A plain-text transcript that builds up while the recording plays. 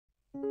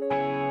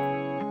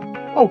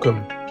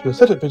Welcome to the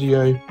setup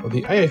video of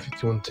the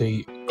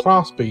A051T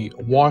Class B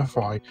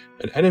Wi-Fi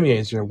and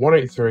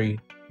NMEA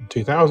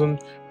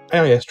 0183-2000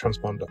 AIS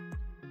Transponder.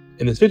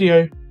 In this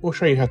video, we'll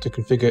show you how to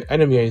configure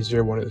NMEA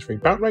 0183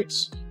 bout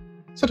rates,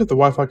 set up the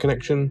Wi-Fi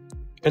connection,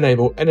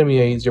 enable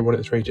NMEA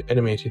 0183 to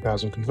NMEA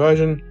 2000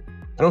 conversion,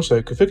 and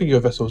also configure your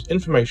vessel's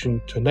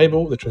information to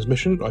enable the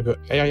transmission of your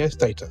AIS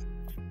data.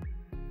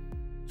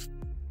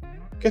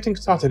 Getting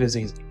started is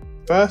easy.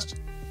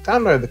 First,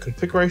 download the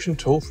configuration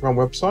tool from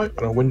our website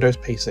on a Windows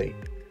PC.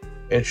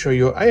 Ensure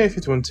your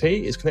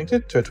A051T is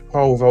connected to a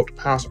 12-volt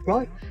power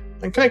supply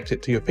and connect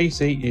it to your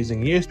PC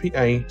using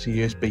USB-A to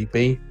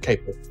USB-B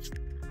cable.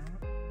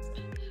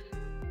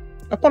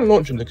 Upon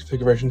launching the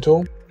configuration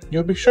tool,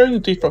 you'll be shown the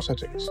default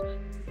settings.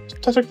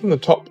 Starting from the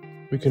top,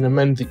 we can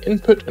amend the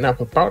input and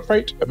output baud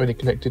rate of any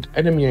connected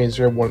NMEA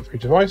 0183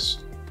 device.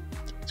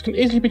 This can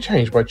easily be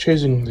changed by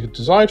choosing the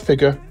desired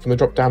figure from the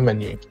drop-down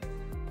menu.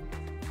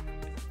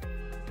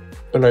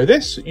 Below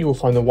this, you will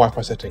find the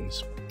Wi-Fi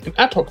settings. In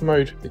ad hoc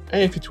mode, the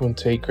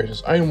A051T creates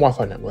its own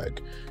Wi-Fi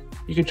network.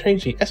 You can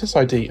change the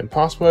SSID and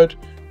password.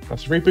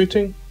 After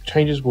rebooting,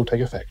 changes will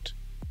take effect.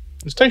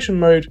 In station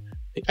mode,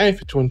 the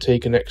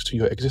A051T connects to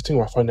your existing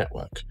Wi-Fi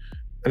network,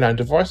 allowing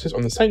devices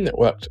on the same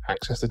network to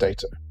access the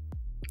data.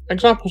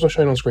 Examples are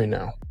shown on screen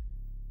now.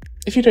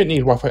 If you don't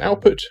need Wi-Fi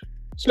output,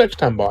 select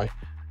Standby.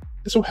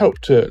 This will help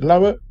to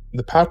lower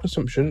the power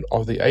consumption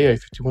of the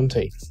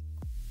A051T.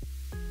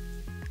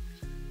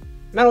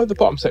 Now at the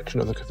bottom section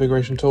of the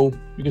configuration tool,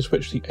 you can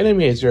switch the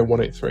NMEA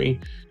 0183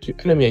 to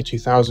NMEA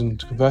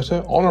 2000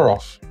 converter on or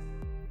off.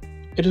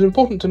 It is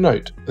important to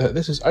note that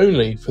this is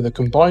only for the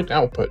combined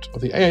output of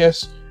the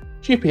AIS,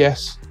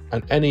 GPS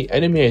and any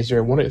NMEA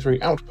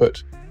 0183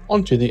 output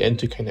onto the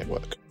N2K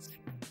network.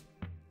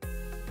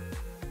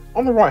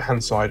 On the right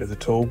hand side of the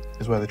tool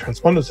is where the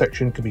transponder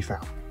section can be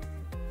found.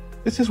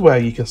 This is where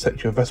you can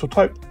set your vessel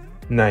type,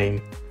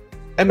 name,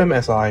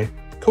 MMSI,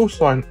 call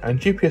sign and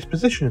GPS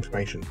position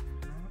information.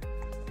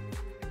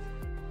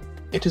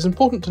 It is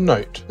important to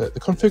note that the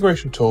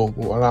configuration tool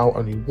will allow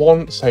only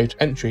one saved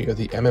entry of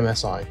the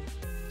MMSI,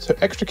 so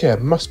extra care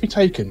must be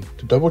taken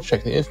to double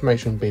check the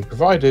information being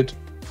provided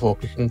before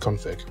clicking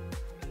config.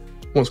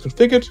 Once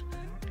configured,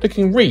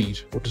 clicking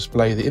read will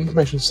display the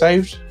information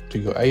saved to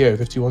your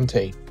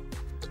A051T.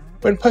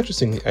 When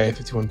purchasing the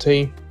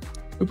A051T,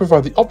 we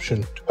provide the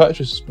option to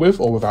purchase with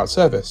or without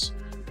service,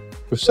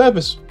 with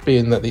service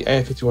being that the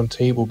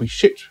A051T will be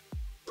shipped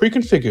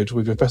pre-configured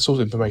with your vessel's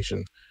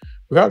information.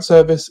 Without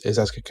service is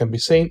as can be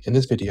seen in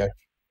this video.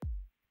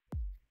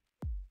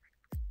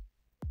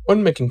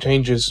 When making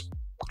changes,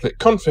 click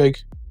config,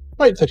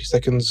 wait 30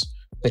 seconds,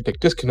 then click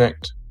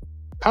disconnect,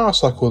 power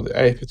cycle the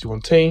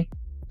A051T,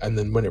 and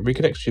then when it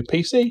reconnects to your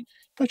PC,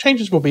 no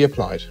changes will be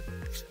applied.